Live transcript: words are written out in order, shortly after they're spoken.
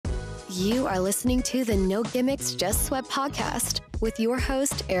You are listening to the No Gimmicks, Just Sweat podcast with your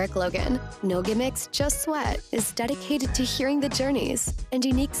host, Eric Logan. No Gimmicks, Just Sweat is dedicated to hearing the journeys and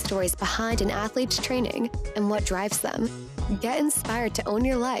unique stories behind an athlete's training and what drives them. Get inspired to own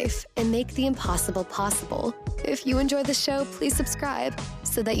your life and make the impossible possible. If you enjoy the show, please subscribe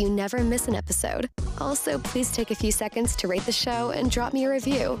so that you never miss an episode. Also, please take a few seconds to rate the show and drop me a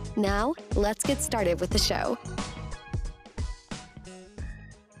review. Now, let's get started with the show.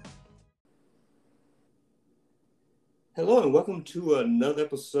 Hello and welcome to another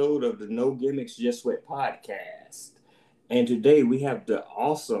episode of the No Gimmicks Just Sweat podcast. And today we have the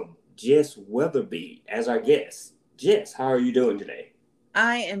awesome Jess Weatherby as our guest. Jess, how are you doing today?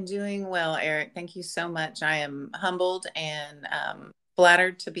 I am doing well, Eric. Thank you so much. I am humbled and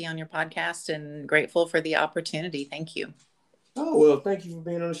flattered to be on your podcast and grateful for the opportunity. Thank you. Oh, well, thank you for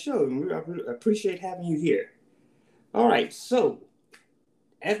being on the show. I appreciate having you here. All right, so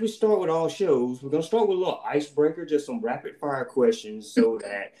as we start with all shows, we're going to start with a little icebreaker, just some rapid fire questions so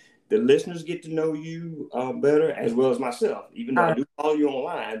that the listeners get to know you better as well as myself, even though I do follow you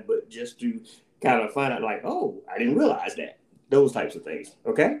online, but just to kind of find out like, oh, I didn't realize that. Those types of things.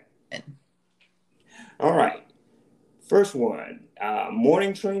 Okay? All right. First one,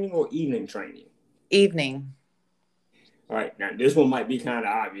 morning training or evening training? Evening. All right. Now, this one might be kind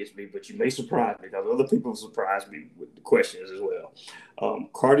of obvious, but you may surprise me because other people surprise me with the questions as well.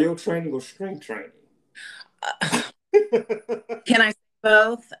 Cardio training or strength training? Can I say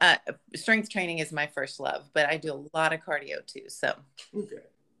both? Strength training is my first love, but I do a lot of cardio too. So. Okay.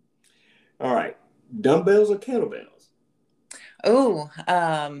 All right. Dumbbells or kettlebells? Oh,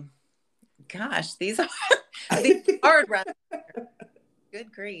 gosh, these are hard.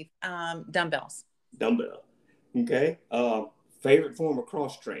 Good grief. Dumbbells. Dumbbell. Okay. Favorite form of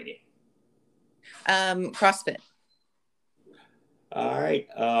cross training? CrossFit. All right.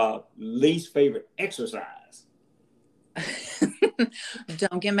 Least favorite exercise?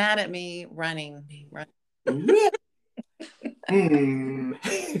 Don't get mad at me. Running. All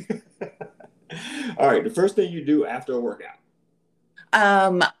right. The first thing you do after a workout?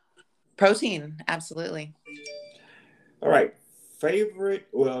 Protein. Absolutely. All right. Favorite,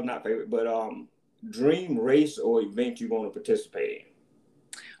 well, not favorite, but dream race or event you want to participate in?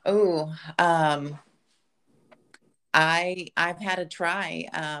 Oh, I've had a try.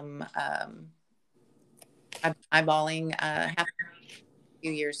 I'm eyeballing half a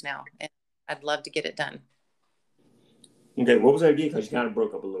few years now, and I'd love to get it done. Okay, what was that again? Because you kind of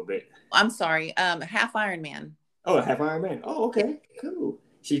broke up a little bit. I'm sorry. Half Ironman. Oh, half Ironman. Oh, okay, cool.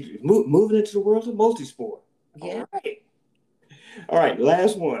 She's moving into the world of multisport. Yeah. All right,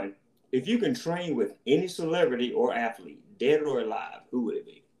 last one. If you can train with any celebrity or athlete, dead or alive, who would it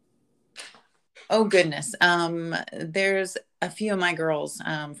be? Oh, goodness. There's a few of my girls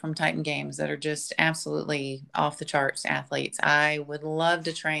from Titan Games that are just absolutely off the charts athletes. I would love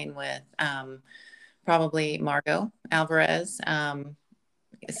to train with probably Margot Alvarez.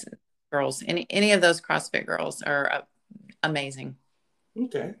 Girls, any of those CrossFit girls are amazing.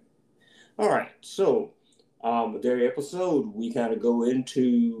 Okay. All right. So with every episode, we kind of go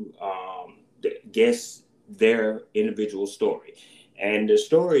into guess their individual story. And the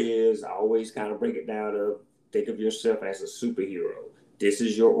story is, I always kind of break it down to think of yourself as a superhero. This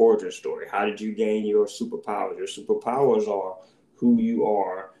is your origin story. How did you gain your superpowers? Your superpowers are who you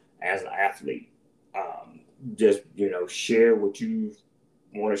are as an athlete. Just, share what you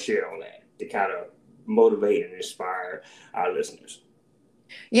want to share on that to kind of motivate and inspire our listeners.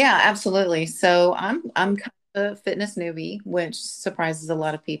 Yeah, absolutely. So I'm kind of a fitness newbie, which surprises a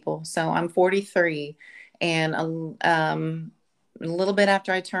lot of people. So I'm 43, and a little bit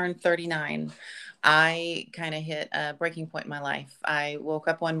after I turned 39, I kind of hit a breaking point in my life. I woke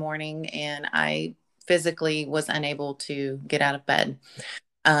up one morning and I physically was unable to get out of bed.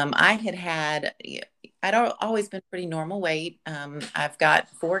 I'd always been pretty normal weight. I've got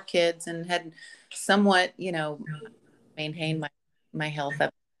 4 kids and had somewhat, maintained my health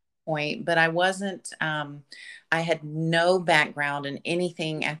up to that point, but I wasn't, I had no background in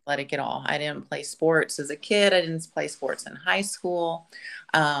anything athletic at all. I didn't play sports as a kid. I didn't play sports in high school.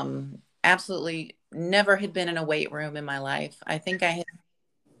 Absolutely never had been in a weight room in my life. I think I had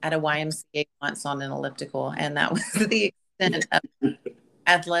at a YMCA once on an elliptical, and that was the extent of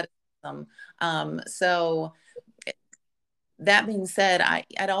athleticism. So that being said,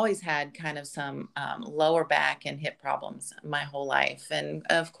 I'd always had kind of some lower back and hip problems my whole life. And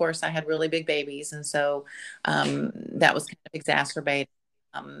of course I had really big babies. And so that was kind of exacerbated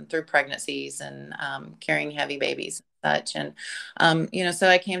through pregnancies and carrying heavy babies and such. And, so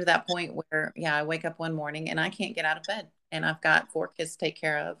I came to that point where, I wake up one morning and I can't get out of bed. and I've got 4 kids to take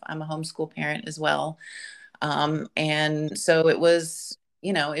care of. I'm a homeschool parent as well. And so it was,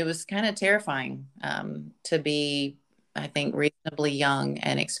 it was kind of terrifying to be, I think, reasonably young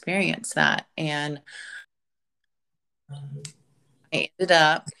and experience that. And I ended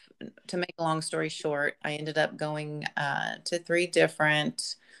up, to make a long story short, I ended up going to 3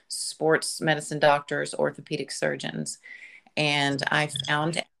 different sports medicine doctors, orthopedic surgeons, and I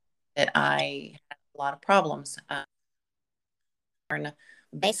found out that I had a lot of problems.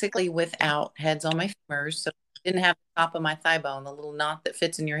 Basically without heads on my femurs, so I didn't have the top of my thigh bone, the little knot that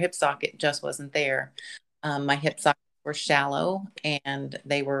fits in your hip socket just wasn't there. My hip sockets were shallow and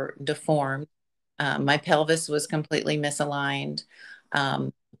they were deformed. My pelvis was completely misaligned.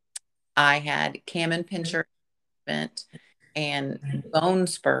 Um, I had cam and pincher and bone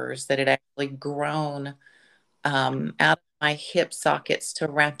spurs that had actually grown out of my hip sockets to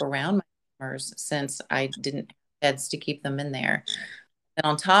wrap around my femurs since I didn't have heads to keep them in there. And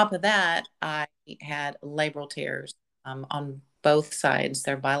on top of that, I had labral tears on both sides.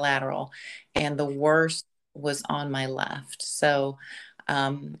 They're bilateral. And the worst was on my left. So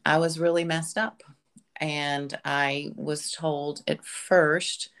I was really messed up. And I was told at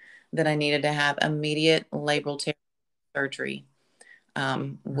first that I needed to have immediate labral tear surgery,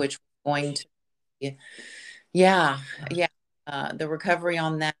 which was going to be, yeah. The recovery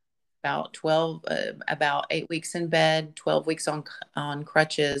on that, about 8 weeks in bed, 12 weeks on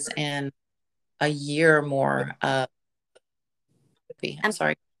crutches, and a year or more. I'm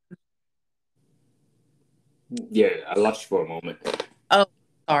sorry. Yeah, I lost you for a moment. Oh,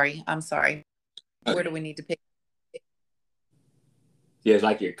 sorry. I'm sorry. Where do we need to pick? Yeah, it's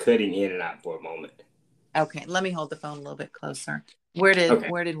like you're cutting in and out for a moment. Okay, let me hold the phone a little bit closer. Where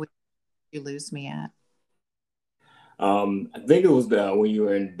did you lose me at? I think it was when you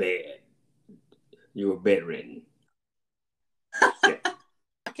were in bed. You were bedridden. Yeah.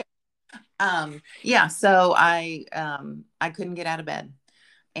 Okay. So I couldn't get out of bed.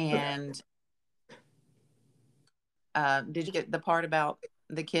 And did you get the part about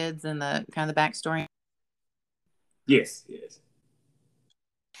the kids and the kind of the backstory? Yes.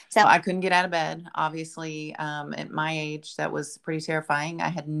 So I couldn't get out of bed. Obviously, at my age, that was pretty terrifying. I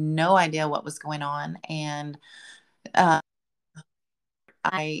had no idea what was going on. And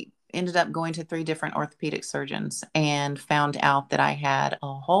I ended up going to 3 different orthopedic surgeons and found out that I had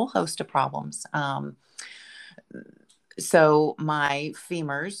a whole host of problems. So my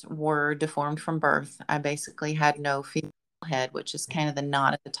femurs were deformed from birth. I basically had no femur head, which is kind of the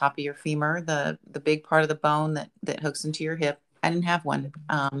knot at the top of your femur, the big part of the bone that hooks into your hip. I didn't have one.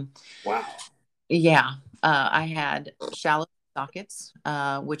 Wow. Yeah. I had shallow sockets,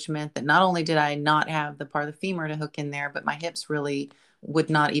 which meant that not only did I not have the part of the femur to hook in there, but my hips really would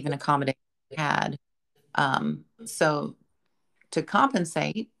not even accommodate what I had. So to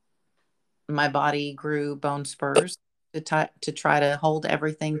compensate, my body grew bone spurs to try to hold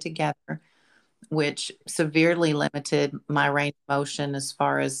everything together, which severely limited my range of motion as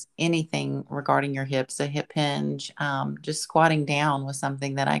far as anything regarding your hips, a hip hinge. Just squatting down was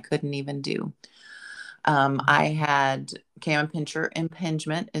something that I couldn't even do. I had cam and pincher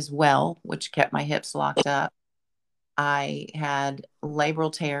impingement as well, which kept my hips locked up. I had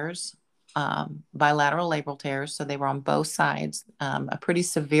labral tears, bilateral labral tears. So they were on both sides, a pretty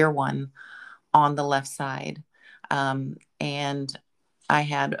severe one on the left side. And I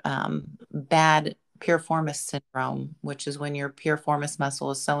had bad piriformis syndrome, which is when your piriformis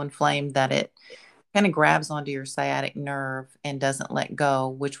muscle is so inflamed that it kind of grabs onto your sciatic nerve and doesn't let go,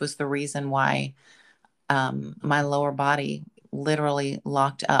 which was the reason why my lower body literally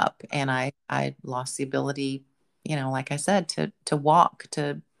locked up, and I lost the ability, like I said, to walk,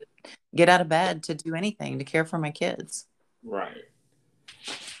 to get out of bed, to do anything, to care for my kids. Right.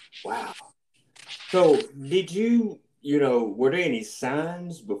 Wow. So did you, were there any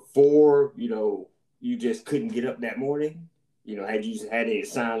signs before, you just couldn't get up that morning? Had you had any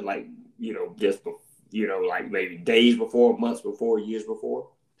signs like, just, like maybe days before, months before, years before?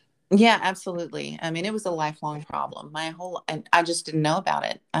 Yeah, absolutely. I mean, it was a lifelong problem. And I just didn't know about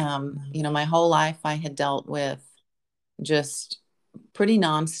it. My whole life I had dealt with just pretty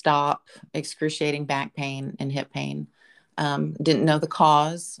nonstop, excruciating back pain and hip pain. Didn't know the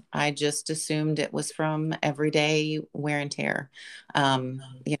cause. I just assumed it was from everyday wear and tear.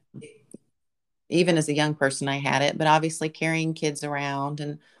 Even as a young person, I had it, but obviously carrying kids around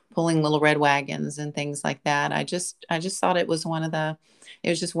and pulling little red wagons and things like that. I just thought it was it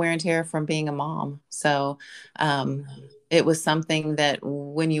was just wear and tear from being a mom. So, it was something that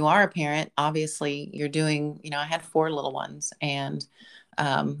when you are a parent, obviously you're doing, I had 4 little ones, and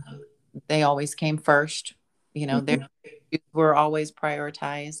they always came first. their were always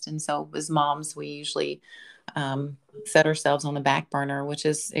prioritized. And so as moms, we usually set ourselves on the back burner, which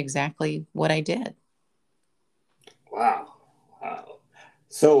is exactly what I did. Wow. Wow.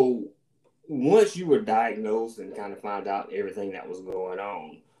 So once you were diagnosed and kind of found out everything that was going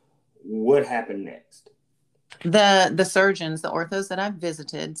on, what happened next? The surgeons, the orthos that I've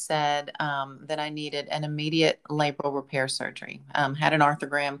visited, said that I needed an immediate labral repair surgery. Had an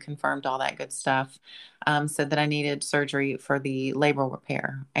arthrogram, confirmed all that good stuff. Said that I needed surgery for the labral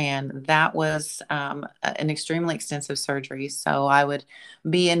repair, and that was an extremely extensive surgery. So I would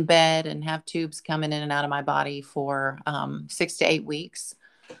be in bed and have tubes coming in and out of my body for 6 to 8 weeks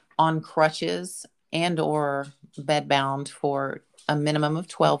on crutches and or bedbound for a minimum of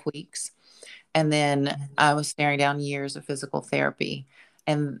 12 weeks. And then I was staring down years of physical therapy.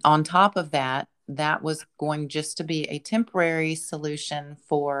 And on top of that, that was going just to be a temporary solution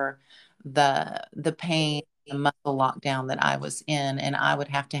for the pain, the muscle lockdown that I was in. And I would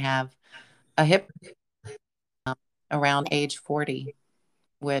have to have a hip around age 40,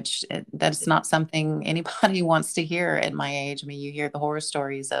 which that's not something anybody wants to hear at my age. I mean, you hear the horror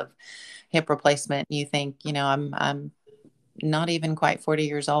stories of hip replacement, and you think, I'm not even quite 40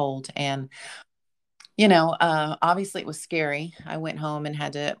 years old. And obviously it was scary. I went home and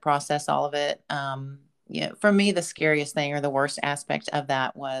had to process all of it. For me, the scariest thing or the worst aspect of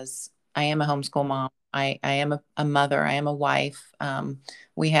that was I am a homeschool mom. I am a mother. I am a wife.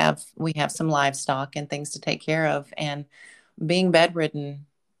 We have some livestock and things to take care of. And being bedridden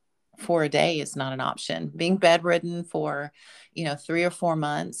for a day is not an option. Being bedridden for, 3 or 4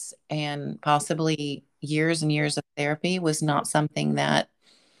 months and possibly years and years of therapy was not something that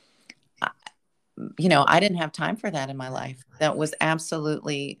I didn't have time for that in my life. That was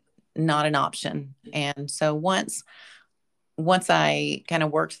absolutely not an option. And so once I kind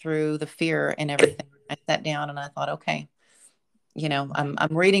of worked through the fear and everything, I sat down and I thought, okay, I'm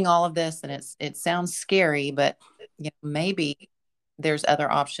reading all of this and it sounds scary, but maybe there's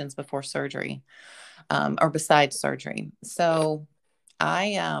other options before surgery, or besides surgery. So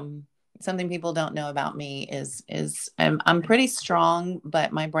something people don't know about me is I'm pretty strong,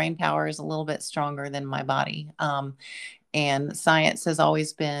 but my brain power is a little bit stronger than my body. And science has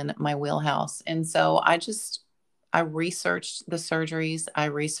always been my wheelhouse. And so I researched the surgeries. I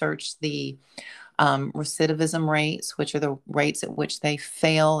researched the recidivism rates, which are the rates at which they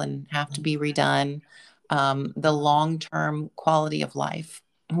fail and have to be redone. The long-term quality of life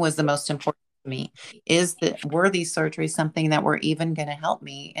was the most important to me. Were these surgeries something that were even going to help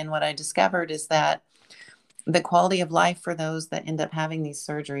me? And what I discovered is that the quality of life for those that end up having these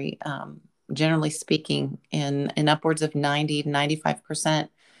surgery, generally speaking, in upwards of 90 to 95%,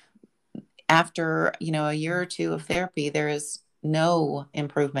 after a year or two of therapy, there is no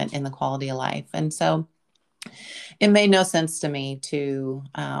improvement in the quality of life. And so it made no sense to me to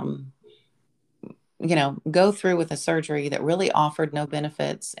go through with a surgery that really offered no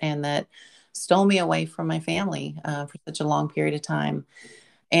benefits and that stole me away from my family for such a long period of time.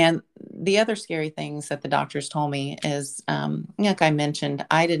 And the other scary things that the doctors told me is, like I mentioned,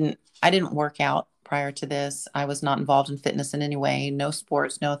 I didn't work out prior to this. I was not involved in fitness in any way, no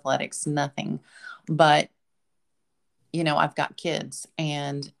sports, no athletics, nothing. But, I've got kids,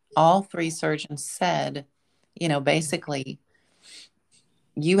 and all 3 surgeons said, basically,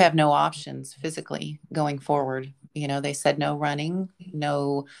 you have no options physically going forward. They said no running,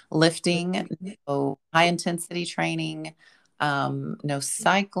 no lifting, no high intensity training, no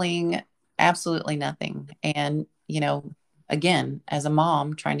cycling, absolutely nothing. And, again, as a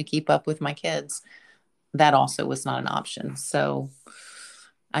mom trying to keep up with my kids, that also was not an option. So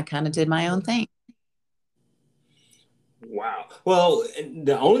I kind of did my own thing. Wow. Well,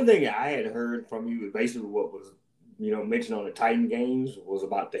 the only thing I had heard from you was basically what was, mentioned on the Titan Games was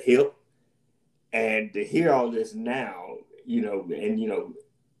about the hip. And to hear all this now,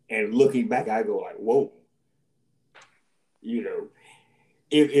 and looking back, I go like, whoa.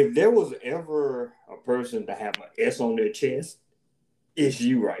 If there was ever a person to have an S on their chest, it's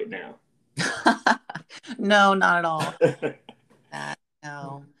you right now. No, not at all.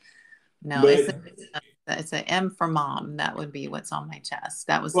 No. But, it's an M for mom. That would be what's on my chest.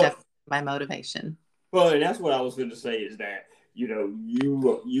 That was definitely my motivation. Well, and that's what I was going to say is that you've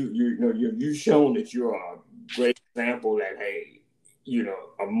shown that you're a great example that hey,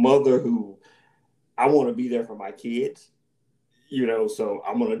 a mother who I want to be there for my kids. So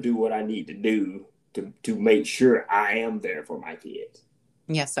I'm going to do what I need to do to make sure I am there for my kids.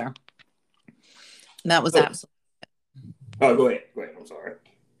 Yes, sir. That was absolutely. Oh, go ahead. I'm sorry.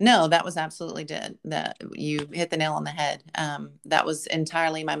 No, that was absolutely did that. You hit the nail on the head. That was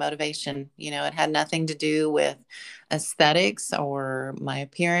entirely my motivation. It had nothing to do with aesthetics or my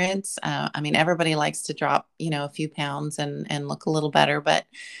appearance. I mean, everybody likes to drop, a few pounds and look a little better, but,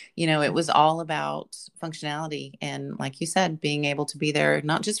 it was all about functionality. And like you said, being able to be there,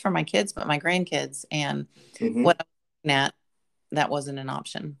 not just for my kids, but my grandkids. And Mm-hmm. what I'm looking at, that wasn't an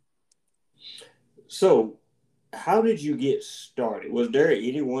option. So, how did you get started? Was there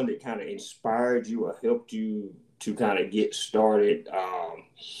anyone that kind of inspired you or helped you to kind of get started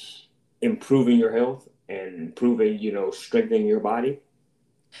improving your health and improving, strengthening your body?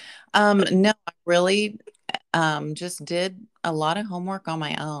 No, I really just did a lot of homework on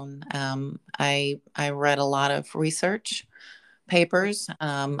my own. I read a lot of research papers,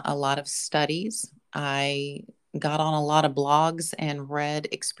 a lot of studies. I got on a lot of blogs and read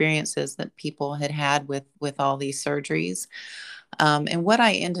experiences that people had had with all these surgeries. And what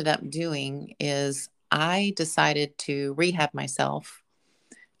I ended up doing is I decided to rehab myself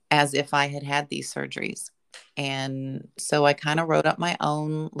as if I had had these surgeries. And so I kind of wrote up my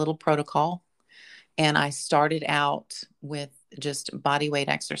own little protocol, and I started out with just body weight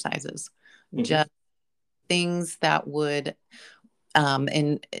exercises, Mm-hmm. just things that would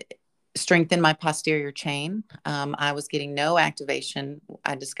and strengthen my posterior chain. I was getting no activation.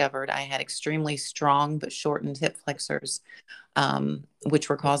 I discovered I had extremely strong but shortened hip flexors, which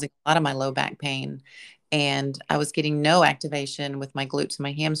were causing a lot of my low back pain. And I was getting no activation with my glutes and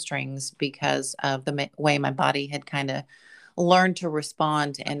my hamstrings because of the way my body had kind of learned to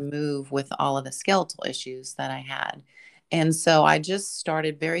respond and move with all of the skeletal issues that I had. And so I just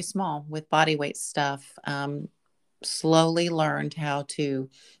started very small with body weight stuff, slowly learned how to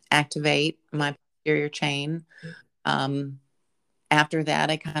activate my posterior chain. Um, After that,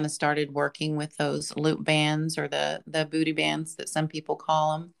 I kind of started working with those loop bands, or the booty bands that some people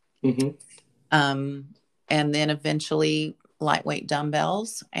call them. Mm-hmm. Um, and then eventually lightweight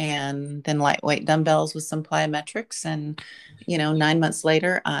dumbbells, and then lightweight dumbbells with some plyometrics. And, 9 months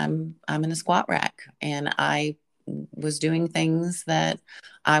later, I'm in a squat rack, and I was doing things that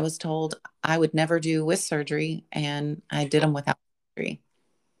I was told I would never do with surgery, and I did them without surgery.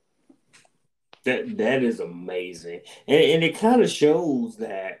 That is amazing, and it kind of shows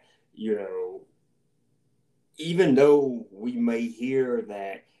that even though we may hear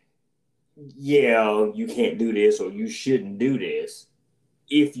that, yeah, you can't do this or you shouldn't do this,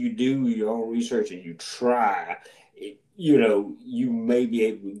 if you do your own research and you try, you may be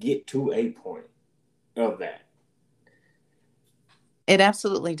able to get to a point of that. It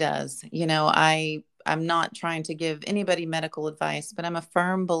absolutely does. I'm not trying to give anybody medical advice, but I'm a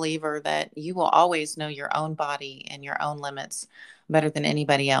firm believer that you will always know your own body and your own limits better than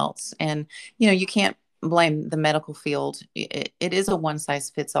anybody else. And, you can't blame the medical field. It is a one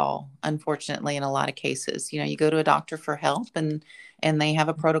size fits all, unfortunately, in a lot of cases. You go to a doctor for help, and they have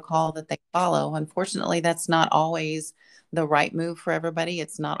a protocol that they follow. Unfortunately, that's not always the right move for everybody.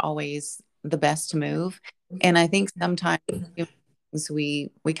 It's not always the best move. And I think sometimes we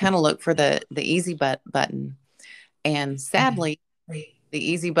kind of look for the easy button, and sadly the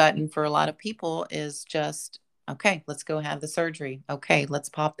easy button for a lot of people is just, okay, let's go have the surgery, okay, let's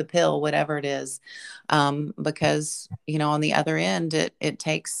pop the pill, whatever it is. Because on the other end, it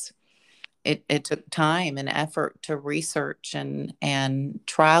took time and effort to research and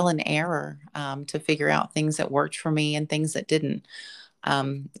trial and error, to figure out things that worked for me and things that didn't.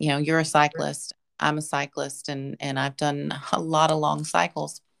 You're a cyclist. I'm a cyclist, and I've done a lot of long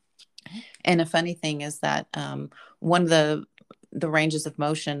cycles. And a funny thing is that, one of the ranges of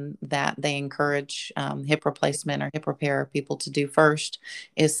motion that they encourage, hip replacement or hip repair people to do first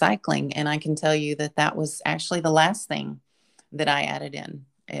is cycling. And I can tell you that that was actually the last thing that I added in.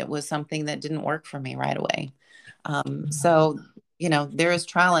 It was something that didn't work for me right away. So, there is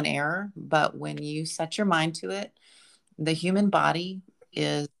trial and error, but when you set your mind to it, the human body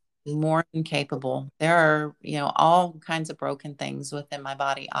is more than capable. There are, all kinds of broken things within my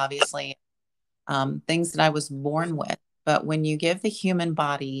body, obviously, things that I was born with. But when you give the human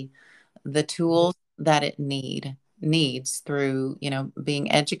body the tools that it needs through,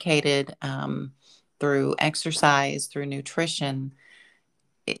 being educated, through exercise, through nutrition,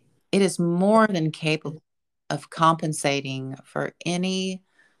 it is more than capable of compensating for any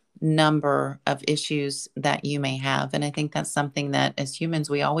number of issues that you may have. And I think that's something that as humans,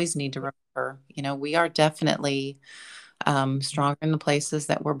 we always need to remember. We are definitely, stronger in the places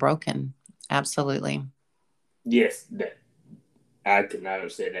that we're broken. Absolutely. Yes, that I could not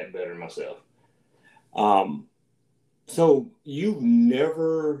have said that better myself. Um, so you've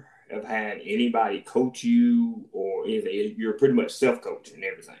never have had anybody coach you, or you're pretty much self-coaching and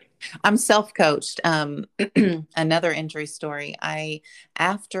everything? I'm self-coached. Another injury story.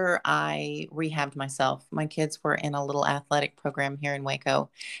 After I rehabbed myself, my kids were in a little athletic program here in Waco,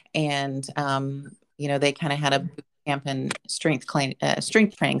 and they kind of had a boot camp and strength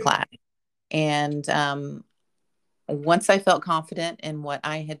training class. And once I felt confident in what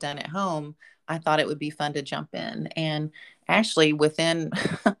I had done at home, I thought it would be fun to jump in. And actually, within,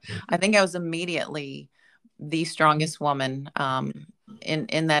 I think I was immediately the strongest woman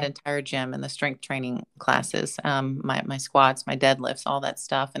in that entire gym, in the strength training classes, my squats, my deadlifts, all that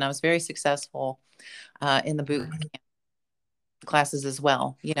stuff. And I was very successful in the boot camp classes as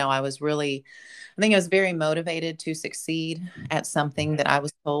well. I think I was very motivated to succeed at something that I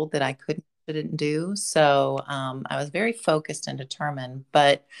was told that I couldn't do. So I was very focused and determined.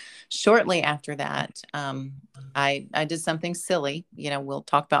 But shortly after that, I did something silly. We'll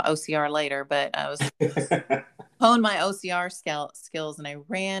talk about OCR later, but I was honed my OCR skills, and I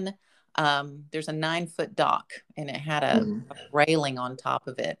ran. There's a 9-foot dock, and it had a railing on top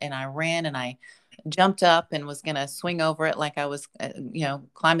of it. And I ran, and I jumped up and was going to swing over it like I was,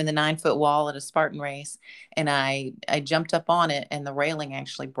 climbing the 9-foot wall at a Spartan race. And I jumped up on it, and the railing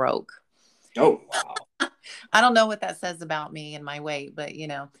actually broke. Oh, wow. I don't know what that says about me and my weight, but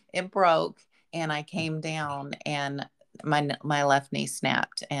it broke, and I came down, and my left knee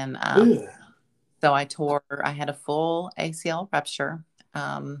snapped. And so I had a full ACL rupture,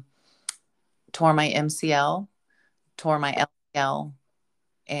 tore my MCL, tore my LCL,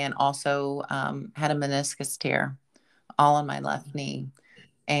 and also had a meniscus tear, all on my left knee.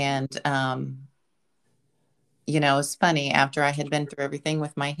 And, it's funny, after I had been through everything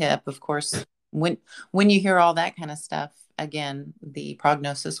with my hip, of course, when you hear all that kind of stuff, again, the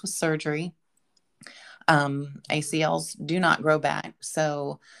prognosis was surgery. ACLs do not grow back.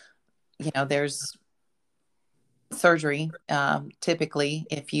 So, there's surgery. Typically,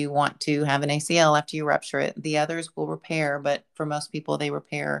 if you want to have an ACL after you rupture it, the others will repair, but for most people, they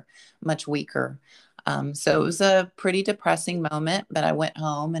repair much weaker. So it was a pretty depressing moment, but I went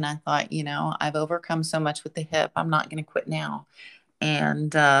home and I thought, I've overcome so much with the hip. I'm not going to quit now.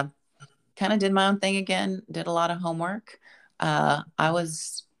 And kind of did my own thing again, did a lot of homework. I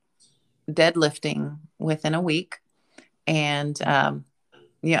was deadlifting within a week. And,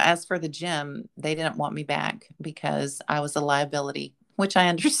 as for the gym, they didn't want me back because I was a liability, which I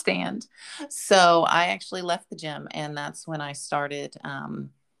understand. So I actually left the gym, and that's when I started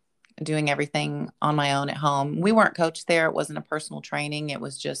doing everything on my own at home. We weren't coached there. It wasn't a personal training. It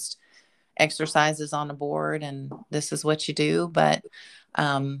was just exercises on a board, and this is what you do. But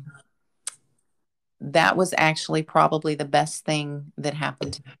that was actually probably the best thing that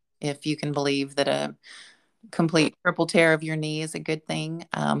happened to me, if you can believe that a complete triple tear of your knee is a good thing.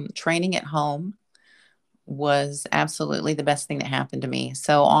 Training at home was absolutely the best thing that happened to me.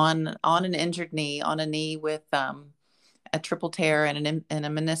 So on an injured knee, on a knee with a triple tear and a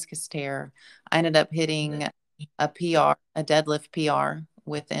meniscus tear, I ended up hitting a PR, a deadlift PR,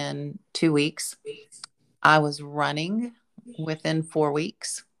 within 2 weeks. I was running within 4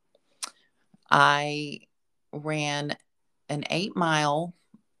 weeks. I ran an 8-mile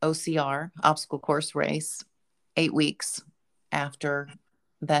OCR, obstacle course race, 8 weeks after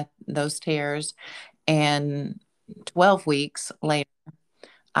those tears. And 12 weeks later,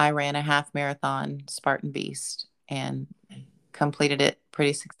 I ran a half marathon Spartan Beast and completed it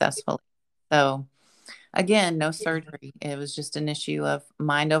pretty successfully. So again, no surgery. It was just an issue of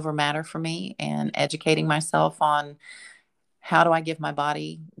mind over matter for me, and educating myself on how do I give my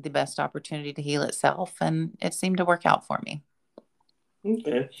body the best opportunity to heal itself. And it seemed to work out for me.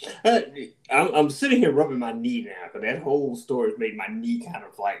 Okay. I'm sitting here rubbing my knee now, because that whole story made my knee kind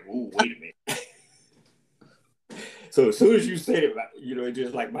of like, ooh, wait a minute. So as soon as you said it, it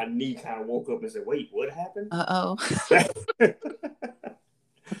just like my knee kind of woke up and said, wait, what happened? Uh-oh.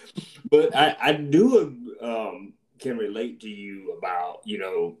 But I do can relate to you about,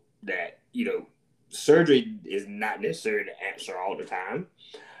 that, surgery is not necessarily the answer all the time.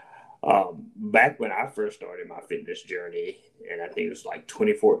 Back when I first started my fitness journey, and I think it was like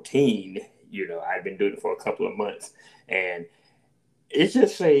 2014, I'd been doing it for a couple of months, and it's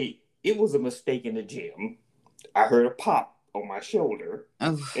just it was a mistake in the gym. I heard a pop on my shoulder,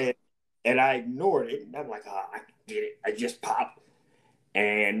 and I ignored it. And I'm like, I did it. I just popped.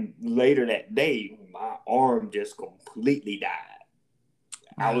 And later that day, my arm just completely died.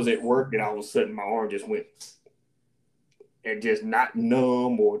 I was at work, and all of a sudden my arm just went, and just not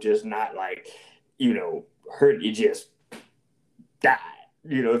numb or just not like, hurt. It just died.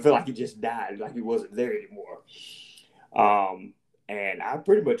 It felt like it just died, like it wasn't there anymore. and I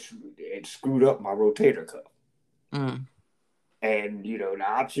pretty much had screwed up my rotator cuff. Mm. And you know, the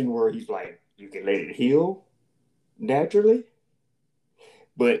option where he's like, you can let it heal naturally,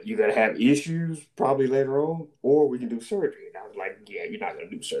 but you're gonna have issues probably later on, or we can do surgery. And I was like, yeah, you're not gonna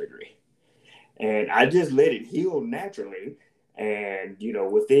do surgery. And I just let it heal naturally. And you know,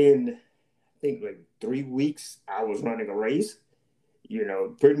 within I think like 3 weeks, I was running a race. You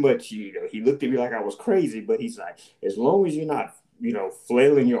know, pretty much, you know, he looked at me like I was crazy, but he's like, as long as you're not, you know,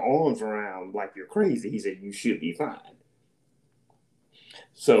 flailing your arms around like you're crazy, he said, you should be fine.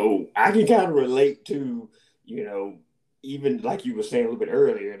 So I can kind of relate to, you know, even like you were saying a little bit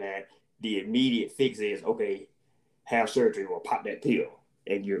earlier, that the immediate fix is, okay, have surgery or pop that pill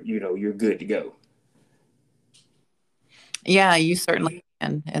and you know, you're good to go. Yeah, you certainly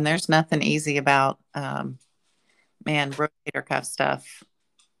can. And there's nothing easy about, man, rotator cuff stuff.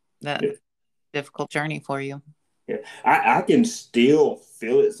 That Yeah. difficult journey for you. Yeah. I can still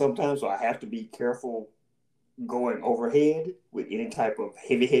feel it sometimes, so I have to be careful going overhead with any type of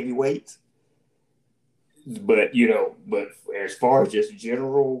heavy weights. But you know, but as far as just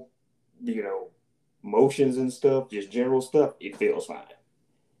general, you know, motions and stuff, just general stuff, it feels fine.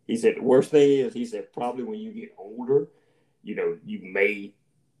 He said the worst thing is, he said probably when you get older, you know, you may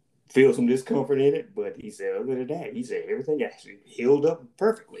feel some discomfort in it, but he said other than that, he said everything actually healed up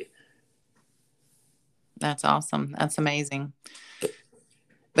perfectly. That's awesome. That's amazing.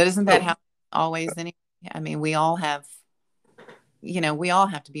 But isn't that how always anyway? I mean, we all have, we all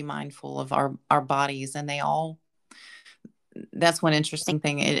have to be mindful of our bodies, and that's one interesting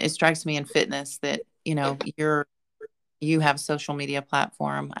thing. It strikes me in fitness that, you have a social media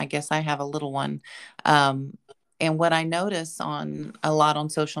platform. I guess I have a little one. And what I notice a lot on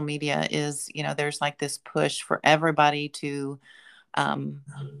social media is, there's like this push for everybody to um,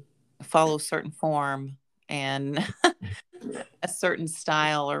 follow a certain form and a certain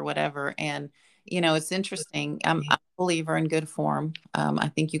style or whatever. And, it's interesting. I'm a believer in good form. I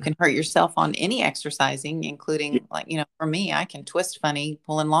think you can hurt yourself on any exercising, including like, for me, I can twist funny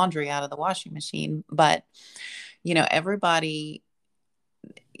pulling laundry out of the washing machine. But, everybody,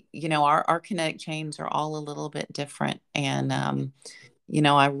 our kinetic chains are all a little bit different. And,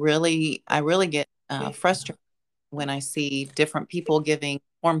 I really get frustrated when I see different people giving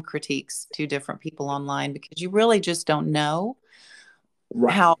form critiques to different people online, because you really just don't know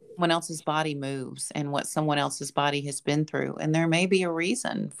Right. how someone else's body moves and what someone else's body has been through. And there may be a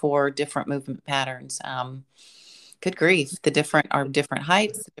reason for different movement patterns. Good grief, our different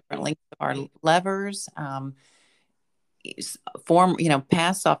heights, the different lengths of our levers,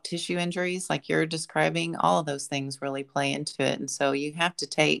 past soft tissue injuries like you're describing, all of those things really play into it. And so you have to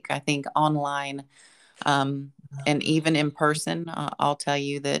take, I think, online, and even in person, I'll tell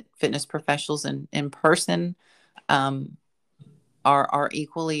you that fitness professionals in person are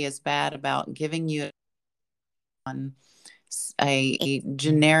equally as bad about giving you a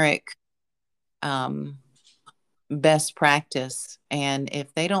generic best practice. And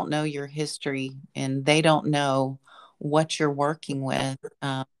if they don't know your history and they don't know what you're working with,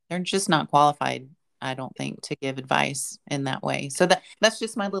 they're just not qualified, I don't think, to give advice in that way. So that's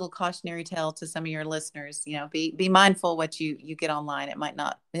just my little cautionary tale to some of your listeners. Be mindful what you get online. It might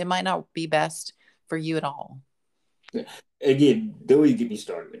not be best for you at all. Again, don't even get me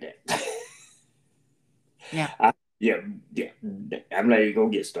started with that. Yeah. Yeah. I'm not even gonna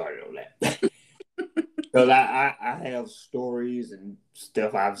get started on that. Because I have stories and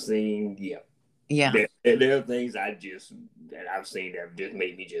stuff I've seen. Yeah. Yeah. There are things that I've seen that have just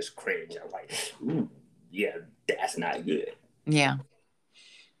made me just cringe. I'm like, ooh, yeah, that's not good. Yeah.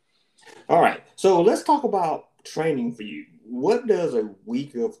 All right. So let's talk about training for you. What does a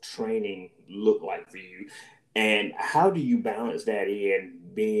week of training look like for you? And how do you balance that in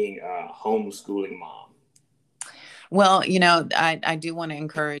being a homeschooling mom? Well, I do want to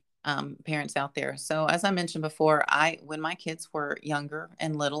encourage parents out there. So as I mentioned before, when my kids were younger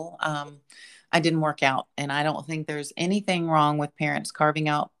and little, I didn't work out. And I don't think there's anything wrong with parents carving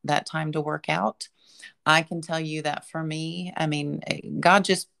out that time to work out. I can tell you that for me, I mean,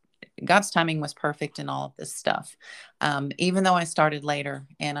 God's timing was perfect in all of this stuff. Even though I started later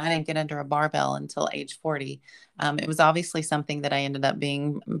and I didn't get under a barbell until age 40, it was obviously something that I ended up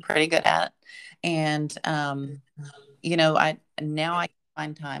being pretty good at. And, I can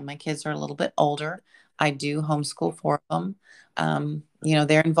find time. My kids are a little bit older. I do homeschool for them.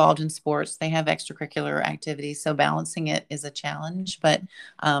 They're involved in sports. They have extracurricular activities. So balancing it is a challenge. But,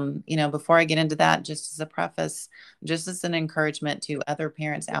 before I get into that, just as a preface, just as an encouragement to other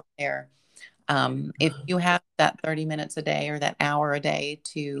parents out there, if you have that 30 minutes a day or that hour a day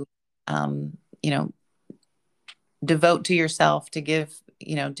to, devote to yourself, to give,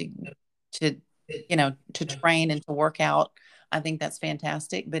 to, to train and to work out, I think that's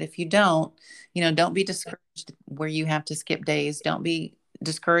fantastic. But if you don't, don't be discouraged where you have to skip days. Don't be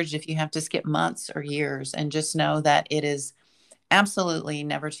discouraged if you have to skip months or years, and just know that it is absolutely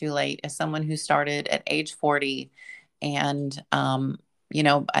never too late. As someone who started at age 40, and I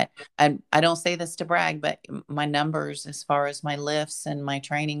don't say this to brag, but my numbers as far as my lifts and my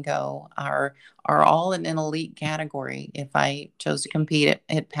training go are all in an elite category. If I chose to compete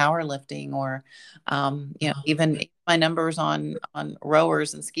at powerlifting, or even my numbers on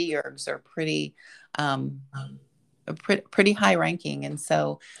rowers and ski ergs are um, pretty high ranking. And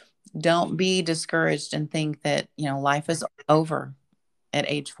so don't be discouraged and think that, life is over at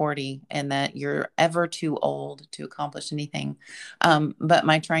age 40 and that you're ever too old to accomplish anything. But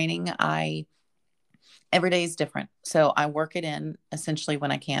my training, every day is different. So I work it in essentially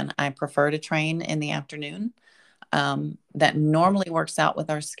when I can. I prefer to train in the afternoon. That normally works out with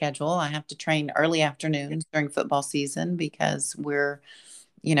our schedule. I have to train early afternoons during football season because we're,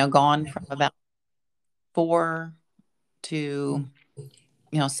 gone from about 4 to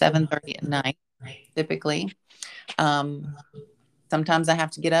 7:30 at night, typically. Sometimes I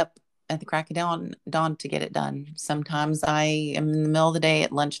have to get up at the crack of dawn to get it done. Sometimes I am in the middle of the day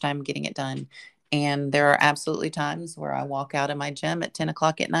at lunchtime getting it done. And there are absolutely times where I walk out of my gym at 10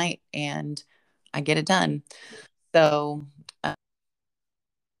 o'clock at night and I get it done. So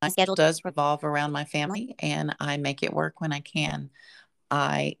my schedule does revolve around my family, and I make it work when I can.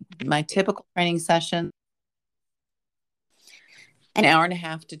 My typical training session, an hour and a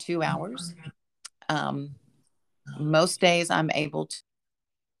half to 2 hours. Most days I'm able to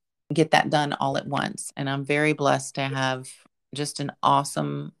get that done all at once. And I'm very blessed to have just an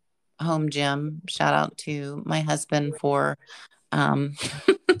awesome home gym. Shout out to my husband for,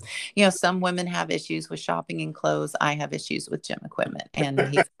 some women have issues with shopping and clothes. I have issues with gym equipment,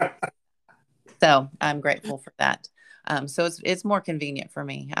 and so I'm grateful for that. So it's more convenient for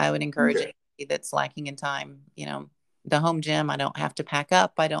me. I would encourage anybody that's lacking in time, the home gym. I don't have to pack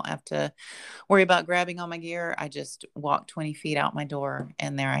up. I don't have to worry about grabbing all my gear. I just walk 20 feet out my door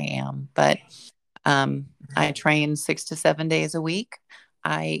and there I am. But I train 6 to 7 days a week.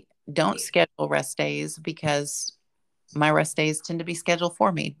 I don't schedule rest days because my rest days tend to be scheduled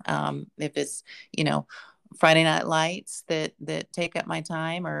for me. If it's, Friday night lights that take up my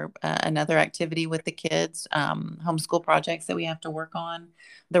time, or another activity with the kids, homeschool projects that we have to work on,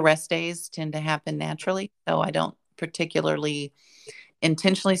 the rest days tend to happen naturally. So I don't particularly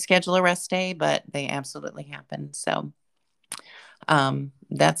intentionally schedule a rest day, but they absolutely happen. So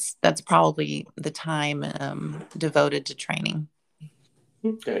that's probably the time devoted to training.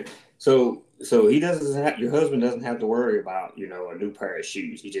 Okay. So your husband doesn't have to worry about, a new pair of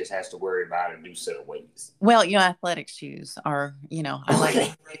shoes. He just has to worry about a new set of weights. Well, athletic shoes are, I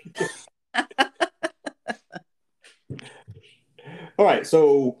like. All right.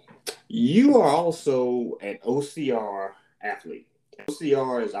 So you are also an OCR athlete.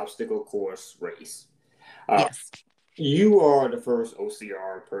 OCR is obstacle course race. Yes. You are the first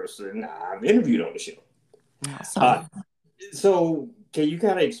OCR person I've interviewed on the show. Awesome. So can you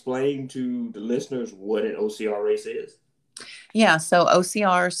kind of explain to the listeners what an OCR race is? Yeah, so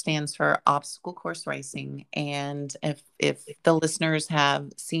OCR stands for obstacle course racing. And if the listeners have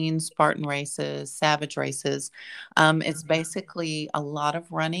seen Spartan races, Savage races, it's basically a lot of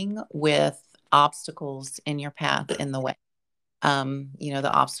running with obstacles in your path in the way.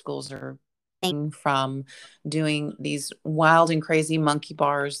 The obstacles are from doing these wild and crazy monkey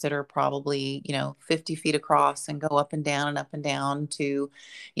bars that are probably 50 feet across and go up and down to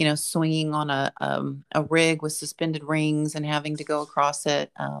swinging on a rig with suspended rings and having to go across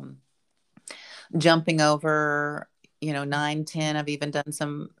it, jumping over 9, 10. I've even done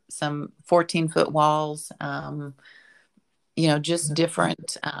some 14-foot walls, just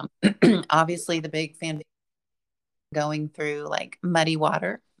different, obviously the big fan going through like muddy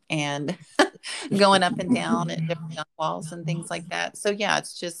water and going up and down at different walls and things like that. So yeah,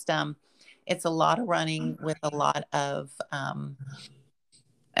 it's just it's a lot of running with a lot of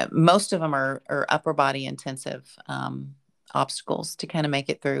most of them are upper body intensive obstacles to kind of make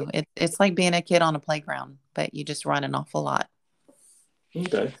it through. It's like being a kid on a playground, but you just run an awful lot.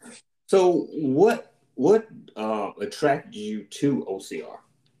 Okay. So what attracted you to OCR?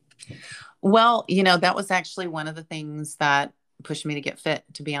 Well, that was actually one of the things that pushed me to get fit,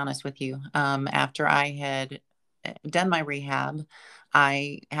 to be honest with you. After I had done my rehab,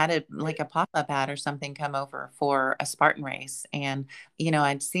 I had a pop-up ad or something come over for a Spartan race. And,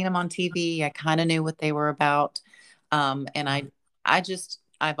 I'd seen them on TV. I kind of knew what they were about. And I just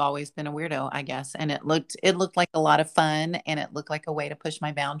I've always been a weirdo, I guess. And it looked like a lot of fun, and it looked like a way to push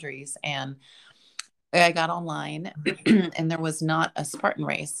my boundaries. And I got online and there was not a Spartan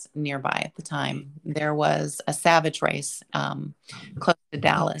race nearby at the time. There was a Savage race close to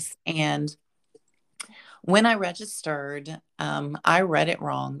Dallas. And when I registered, I read it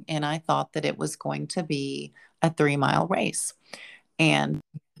wrong and I thought that it was going to be a 3 mile race. And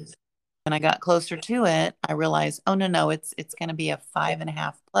when I got closer to it, I realized, oh no, it's going to be a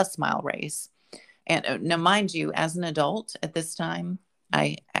 5.5+ mile race. And now, mind you, as an adult at this time,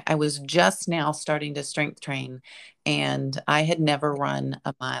 I was just now starting to strength train, and I had never run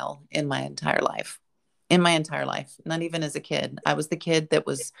a mile in my entire life. In my entire life, not even as a kid. I was the kid that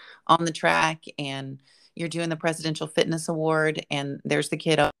was on the track, and you're doing the Presidential Fitness Award, and there's the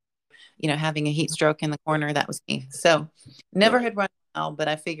kid, having a heat stroke in the corner. That was me. So never had run a mile, but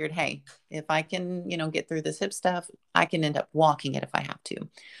I figured, hey, if I can, get through this hip stuff, I can end up walking it if I have to.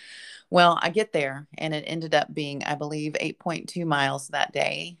 Well, I get there and it ended up being, I believe, 8.2 miles that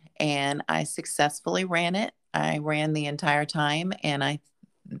day. And I successfully ran it. I ran the entire time. And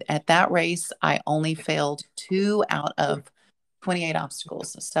at that race, I only failed 2 out of 28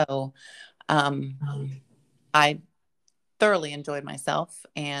 obstacles. So I thoroughly enjoyed myself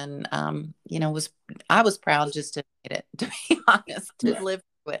and, I was proud just to admit it, to be honest, to live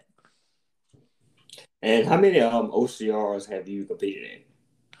through it. And how many OCRs have you competed in?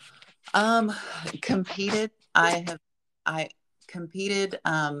 Competed. I competed.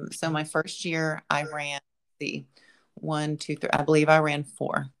 So my first year I ran the 1, 2, 3, I believe I ran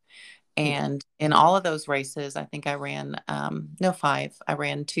 4. And in all of those races, I think I ran, 5. I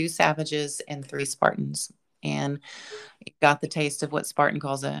ran 2 Savages and 3 Spartans, and got the taste of what Spartan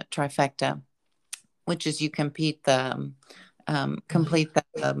calls a trifecta, which is you complete the,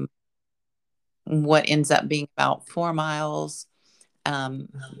 what ends up being about 4 miles.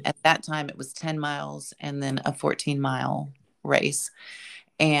 At that time, it was 10 miles and then a 14-mile race.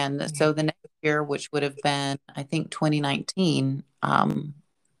 And so the next year, which would have been, I think, 2019,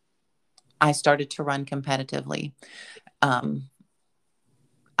 I started to run competitively. I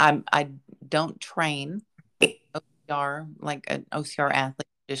don't train OCR like an OCR athlete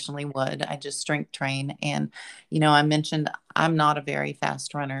traditionally would. I just strength train. And, I mentioned I'm not a very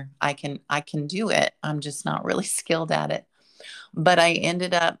fast runner. I can do it. I'm just not really skilled at it. But I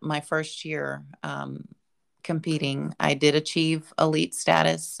ended up my first year competing. I did achieve elite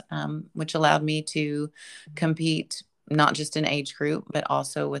status, which allowed me to compete not just in age group, but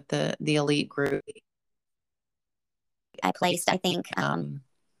also with the elite group. I placed, I think,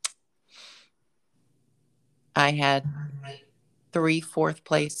 I had 3 fourth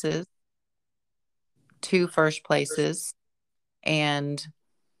places, 2 first places, and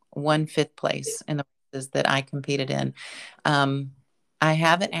 1 fifth place in the races that I competed in. I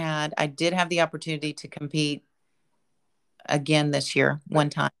did have the opportunity to compete again this year, one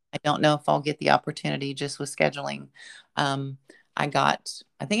time. I don't know if I'll get the opportunity just with scheduling. I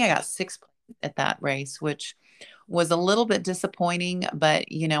think I got 6th at that race, which was a little bit disappointing, but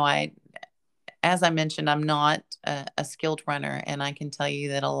as I mentioned, I'm not a skilled runner, and I can tell you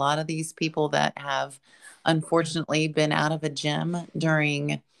that a lot of these people that have unfortunately been out of a gym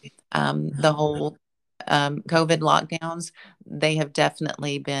during the whole COVID lockdowns, they have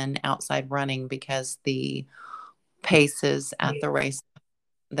definitely been outside running because the paces at the race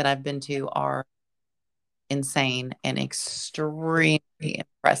that I've been to are insane and extremely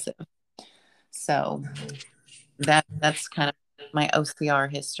impressive. So that's kind of my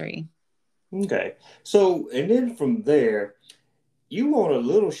OCR history. Okay. So, and then from there, you on a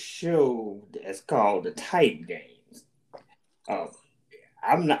little show that's called the Titan Games.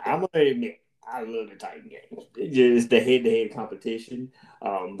 I'm gonna admit, I love the Titan Games. It's just the head-to-head competition.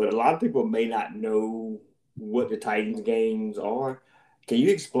 But a lot of people may not know what the Titan Games are. Can you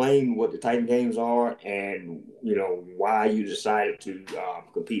explain what the Titan Games are and, why you decided to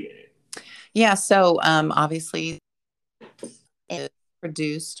compete in it? Yeah. So, obviously it's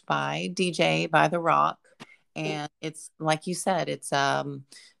produced by DJ by The Rock. And it's like you said, it's,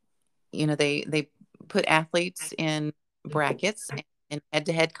 they put athletes in brackets and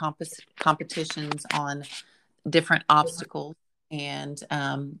head-to-head competitions on different obstacles. And,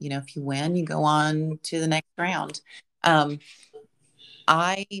 if you win, you go on to the next round.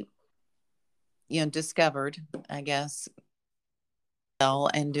 I, discovered, I guess,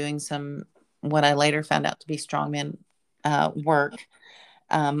 and doing some, what I later found out to be strongman work.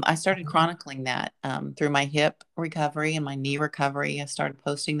 I started chronicling that through my hip recovery and my knee recovery. I started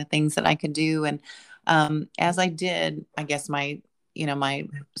posting the things that I could do. And as I did, I guess my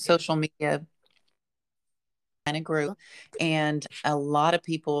social media kind of grew, and a lot of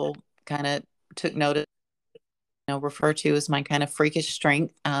people kind of took notice. Refer to as my kind of freakish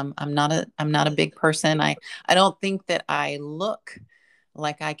strength. I'm not a big person. I don't think that I look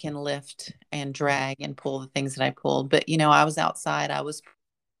like I can lift and drag and pull the things that I pulled. But I was outside. I was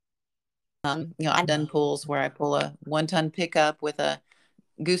I've done pulls where I pull a 1-ton pickup with a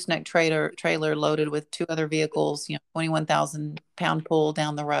gooseneck trailer loaded with 2 other vehicles, 21,000-pound pull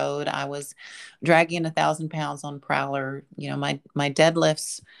down the road. I was dragging 1,000 pounds on Prowler. My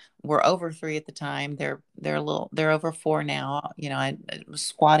deadlifts were over 3 at the time. They're over 4 now. I was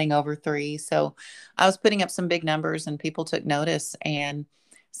squatting over 3. So I was putting up some big numbers and people took notice. And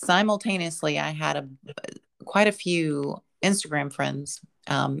simultaneously, I had quite a few Instagram friends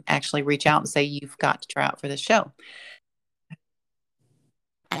actually reach out and say, "You've got to try out for this show."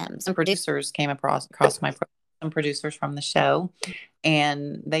 Some producers came across my some producers from the show,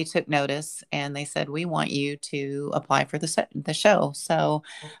 and they took notice and they said, "We want you to apply for the show." So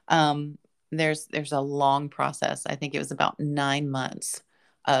there's a long process. I think it was about 9 months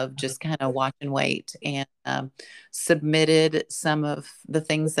of just kind of watch and wait, and submitted some of the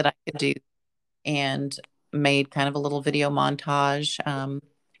things that I could do, and made kind of a little video montage.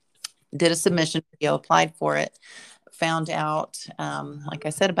 Did a submission video, applied for it. Found out, like I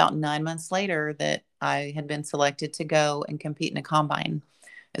said, about 9 months later that I had been selected to go and compete in a combine.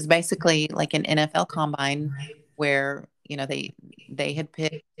 It's basically like an NFL combine where, they had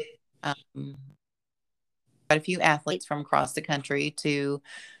picked quite a few athletes from across the country to,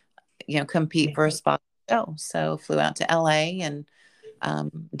 compete for a spot on the show. So flew out to LA and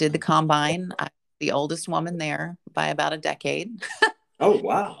did the combine. I was the oldest woman there by about a decade. Oh,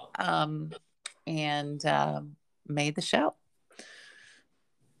 wow. And made the show.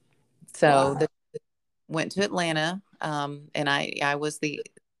 So Wow. went to Atlanta, and I was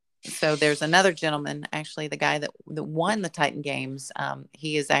so there's another gentleman, actually, the guy that won the Titan Games.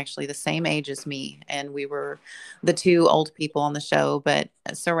 He is actually the same age as me, and we were the 2 old people on the show, but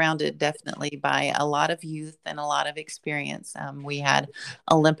surrounded definitely by a lot of youth and a lot of experience. We had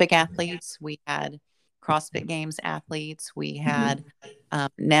Olympic athletes, we had CrossFit Games athletes, we had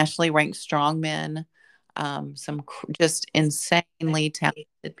nationally ranked strongmen, some just insanely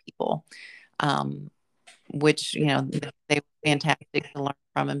talented people, which, they were fantastic to learn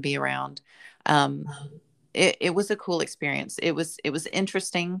from and be around. It was a cool experience. It was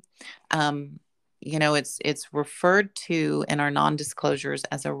interesting. It's referred to in our non-disclosures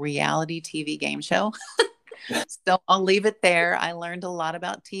as a reality TV game show. So I'll leave it there. I learned a lot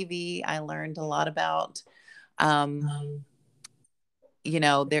about TV. I learned a lot about,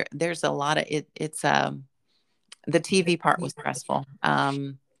 there's a lot of it. It's, the TV part was stressful.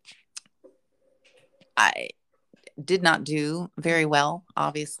 I did not do very well,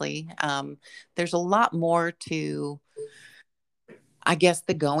 obviously. There's a lot more to, I guess,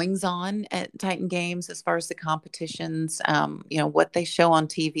 the goings on at Titan Games as far as the competitions, what they show on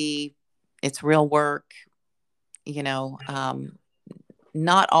TV. It's real work,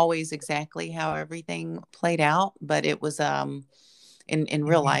 not always exactly how everything played out, but it was in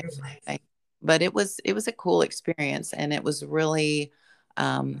real life. But it was a cool experience, and it was really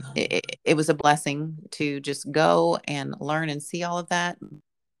it was a blessing to just go and learn and see all of that.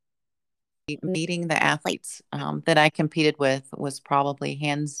 Meeting the athletes that I competed with was probably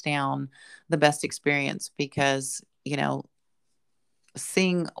hands down the best experience, because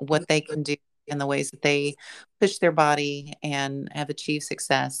seeing what they can do and the ways that they push their body and have achieved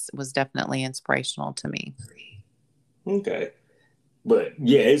success was definitely inspirational to me. Okay. But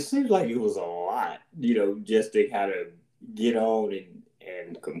yeah, it seems like it was a lot, just to kind of get on and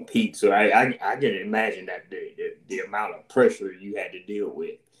compete. So I can imagine that the amount of pressure you had to deal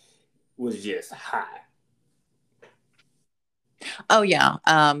with was just high. Oh yeah.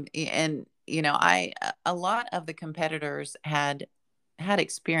 And a lot of the competitors had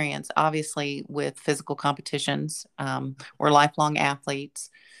experience, obviously, with physical competitions. Were lifelong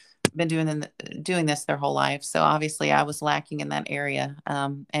athletes, been doing this their whole life. So obviously I was lacking in that area.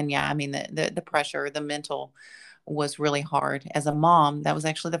 And yeah, I mean, the pressure, the mental was really hard. As a mom, that was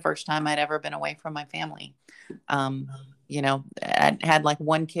actually the first time I'd ever been away from my family. I had like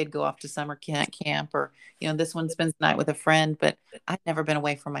one kid go off to summer camp, or, this one spends the night with a friend, but I'd never been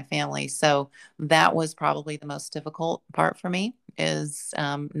away from my family. So that was probably the most difficult part for me, is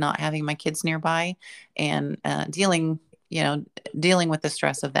not having my kids nearby, and dealing with the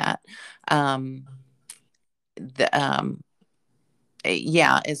stress of that.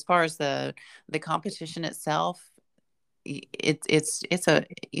 Yeah, as far as the competition itself,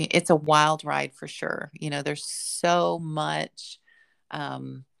 it's a wild ride for sure. There's so much.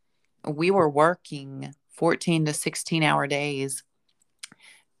 We were working 14 to 16-hour days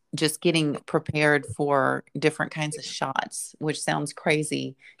just getting prepared for different kinds of shots, which sounds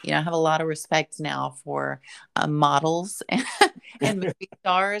crazy. I have a lot of respect now for models and movie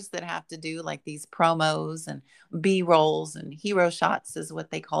stars that have to do like these promos and B-rolls and hero shots is what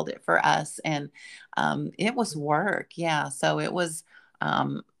they called it for us. And it was work. Yeah. So it was,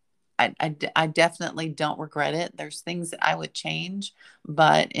 I definitely don't regret it. There's things that I would change,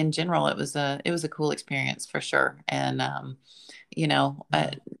 but in general, it was a cool experience for sure. And,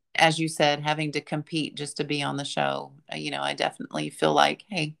 as you said, having to compete just to be on the show, I definitely feel like,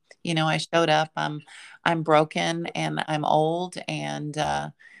 hey, I showed up. I'm broken and I'm old, and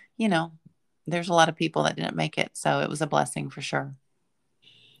there's a lot of people that didn't make it, so it was a blessing for sure.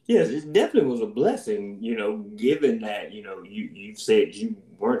 Yes, it definitely was a blessing, given that, you said you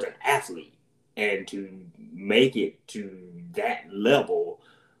weren't an athlete, and to make it to that level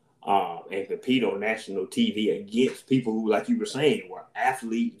and compete on national TV against people who, like you were saying, were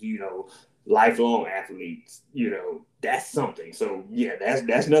athletes, lifelong athletes, that's something. So yeah,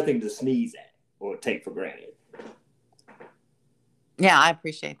 that's nothing to sneeze at or take for granted. Yeah, I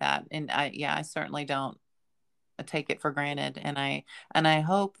appreciate that. And I certainly don't take it for granted. And I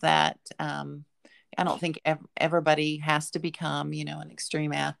hope that, I don't think everybody has to become, an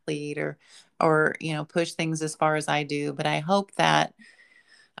extreme athlete or, push things as far as I do, but I hope that,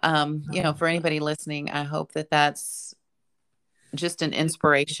 for anybody listening, I hope that that's just an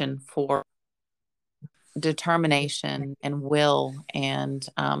inspiration for determination and will and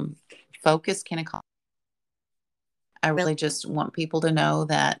focus can accomplish. I really just want people to know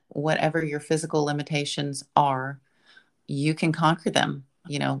that whatever your physical limitations are, you can conquer them,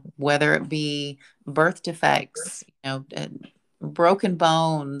 whether it be birth defects, broken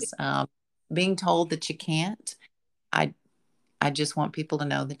bones, being told that you can't. I just want people to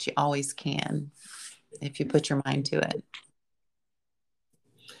know that you always can if you put your mind to it.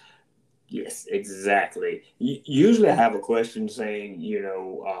 Yes, exactly. Usually I have a question saying,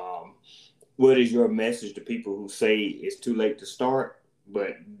 what is your message to people who say it's too late to start?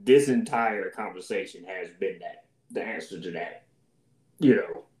 But this entire conversation has been the answer to that,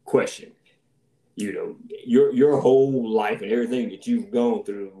 question. Your whole life and everything that you've gone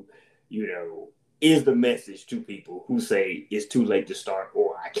through, is the message to people who say it's too late to start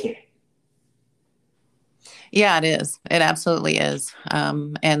or I can't. Yeah, it is. It absolutely is.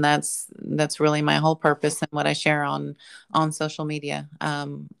 And that's really my whole purpose and what I share on social media.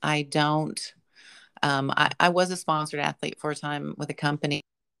 I don't, I was a sponsored athlete for a time with a company.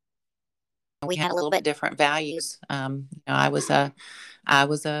 We had a little bit different values. I was a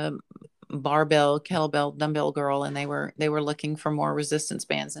barbell, kettlebell, dumbbell girl, and they were looking for more resistance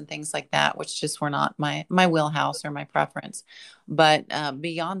bands and things like that, which just were not my wheelhouse or my preference. But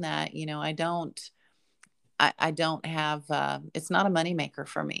beyond that, I don't have, it's not a moneymaker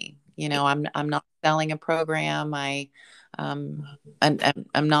for me. I'm not selling a program. I'm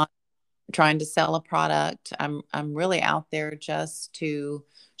not trying to sell a product. I'm really out there just to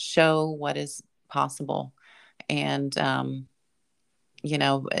show what is possible. And,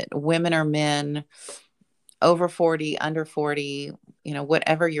 women or men over 40, under 40,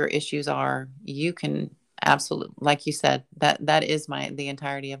 whatever your issues are, you can absolutely, like you said, that is the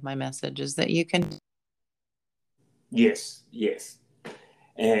entirety of my message is that you can. Yes.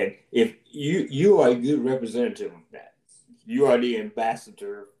 And if you are a good representative of that, you are the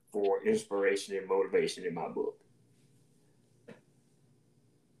ambassador for inspiration and motivation in my book.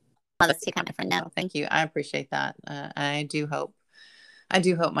 Well, that's too kind of different. No, thank you. I appreciate that. I do hope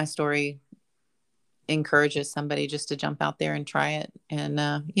my story encourages somebody just to jump out there and try it. And,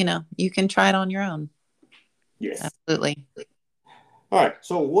 you can try it on your own. Yes, absolutely. All right.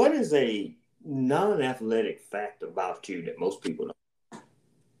 So what is a non-athletic fact about you that most people don't?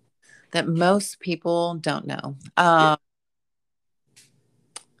 That most people don't know.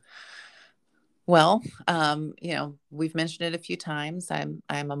 Well, we've mentioned it a few times. I'm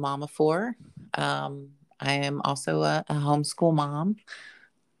a mom of 4. I am also a homeschool mom.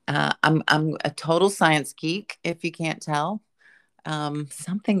 I'm a total science geek, if you can't tell.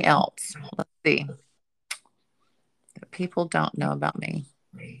 Something else. Let's see. People don't know about me.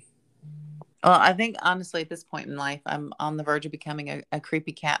 Well, I think honestly, at this point in life, I'm on the verge of becoming a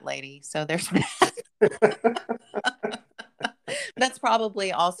creepy cat lady. So there's that's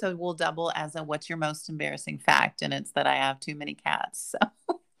probably also will double as a what's your most embarrassing fact, and it's that I have too many cats. So.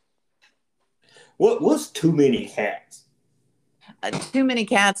 What's too many cats? Too many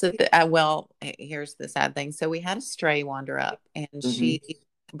cats. Well, here's the sad thing. So we had a stray wander up, and she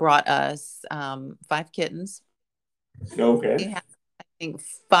brought us 5 kittens. Okay. think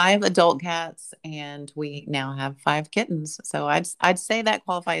 5 adult cats, and we now have 5 kittens. So I'd say that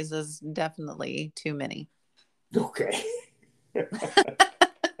qualifies as definitely too many. Okay.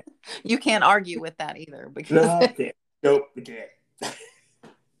 You can't argue with that either because No, I can't. Nope, I can't.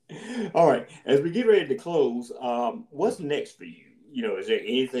 All right. As we get ready to close, what's next for you? Is there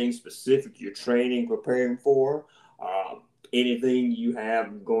anything specific you're training, preparing for? Anything you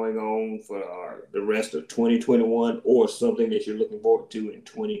have going on for the rest of 2021 or something that you're looking forward to in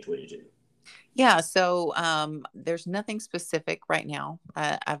 2022? Yeah, so there's nothing specific right now.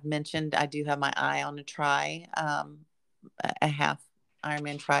 I've mentioned I do have my eye on a try, a half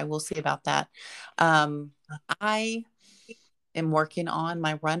Ironman try. We'll see about that. I am working on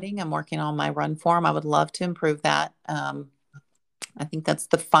my running. I'm working on my run form. I would love to improve that. I think that's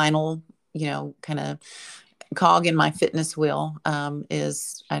the final, kind of cog in my fitness wheel,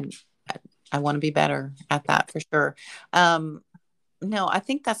 is I want to be better at that for sure. No, I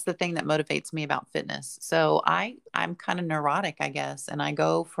think that's the thing that motivates me about fitness. So I'm kind of neurotic, I guess. And I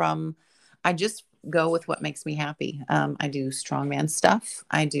just go with what makes me happy. I do strongman stuff.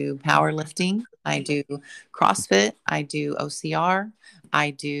 I do powerlifting. I do CrossFit. I do OCR.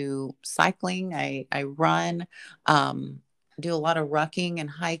 I do cycling. I run, do a lot of rucking and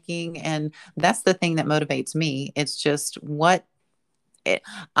hiking. And that's the thing that motivates me. It's just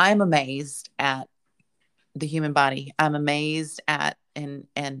I'm amazed at the human body. I'm amazed at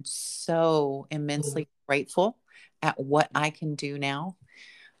and so immensely grateful at what I can do now.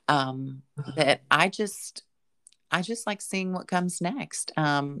 That I just like seeing what comes next.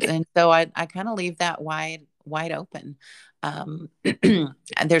 And so I kind of leave that wide open. And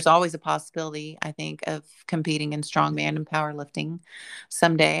there's always a possibility, I think, of competing in strongman and powerlifting.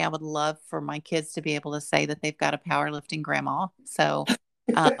 Someday I would love for my kids to be able to say that they've got a powerlifting grandma. So,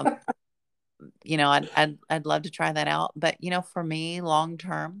 I'd love to try that out. But, for me, long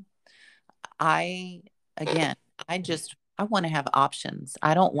term, I want to have options.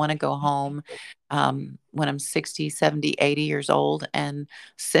 I don't want to go home when I'm 60, 70, 80 years old and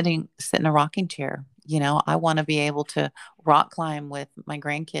sit in a rocking chair. I want to be able to rock climb with my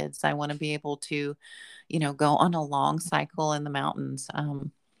grandkids. I want to be able to, go on a long cycle in the mountains.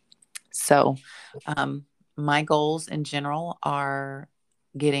 So my goals in general are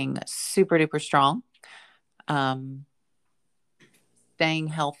getting super duper strong, staying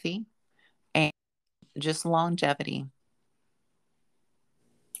healthy, and just longevity.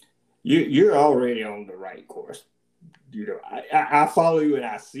 You're already on the right course. I follow you and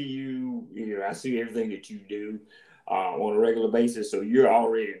I see you. I see everything that you do on a regular basis. So you're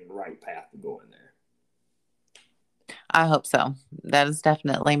already in the right path to going there. I hope so. That is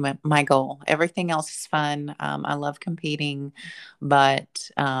definitely my goal. Everything else is fun. I love competing, but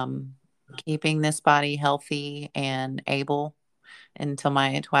keeping this body healthy and able until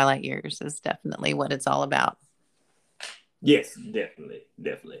my twilight years is definitely what it's all about. Yes, definitely.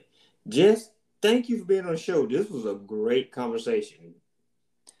 Jess, thank you for being on the show. This was a great conversation.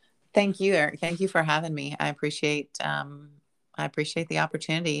 Thank you, Eric. Thank you for having me. I appreciate the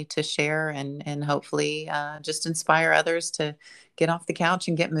opportunity to share and hopefully just inspire others to get off the couch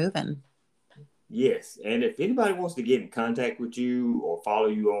and get moving. Yes. And if anybody wants to get in contact with you or follow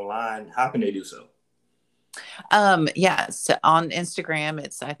you online, how can they do so? Yes, on Instagram,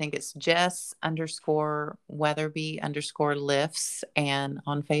 I think it's Jess_Weatherby_lifts. And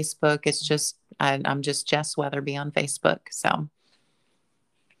on Facebook, it's I'm just Jess Weatherby on Facebook. So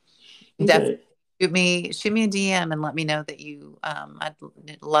definitely shoot me a DM and let me know that I'd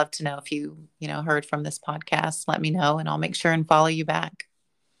love to know if you heard from this podcast. Let me know and I'll make sure and follow you back.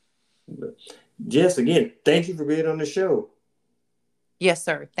 Jess, again, thank you for being on the show. Yes,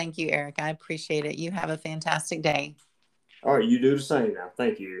 sir. Thank you, Eric. I appreciate it. You have a fantastic day. All right. You do the same now.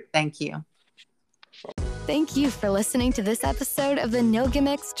 Thank you. Thank you. Thank you for listening to this episode of the No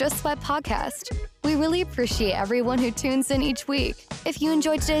Gimmicks, Just Sweat podcast. We really appreciate everyone who tunes in each week. If you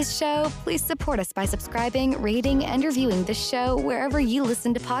enjoyed today's show, please support us by subscribing, rating, and reviewing the show wherever you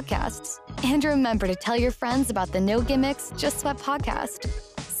listen to podcasts. And remember to tell your friends about the No Gimmicks, Just Sweat podcast,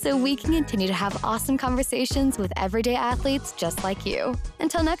 so we can continue to have awesome conversations with everyday athletes just like you.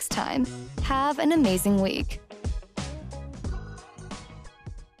 Until next time, have an amazing week.